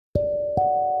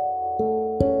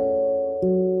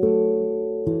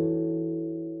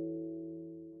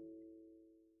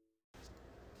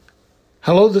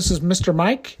Hello, this is Mr.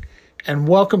 Mike, and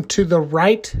welcome to the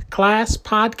Right Class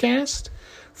Podcast.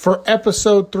 For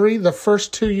episode 3, the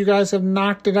first 2, you guys have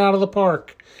knocked it out of the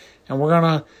park. And we're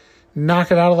going to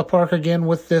knock it out of the park again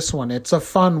with this one. It's a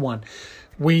fun one.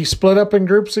 We split up in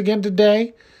groups again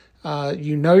today.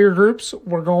 You know your groups.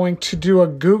 We're going to do a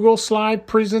Google slide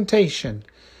presentation.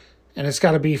 And it's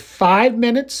got to be 5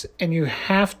 minutes, and you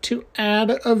have to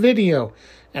add a video.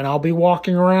 And I'll be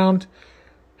walking around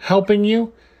helping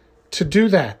you to do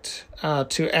that,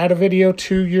 to add a video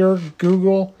to your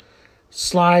Google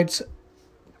Slides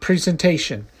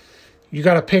presentation. You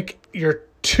got to pick your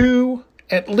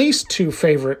at least two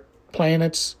favorite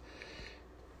planets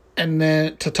and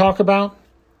then to talk about,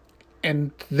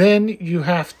 and then you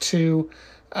have to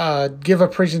give a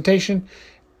presentation.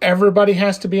 Everybody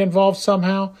has to be involved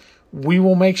somehow. We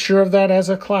will make sure of that as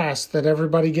a class, that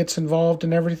everybody gets involved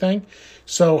in everything.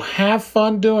 So have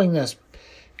fun doing this.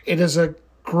 It is a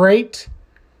great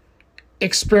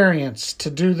experience to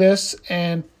do this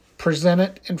and present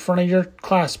it in front of your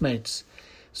classmates.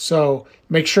 So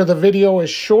make sure the video is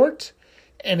short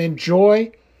and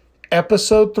enjoy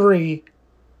episode 3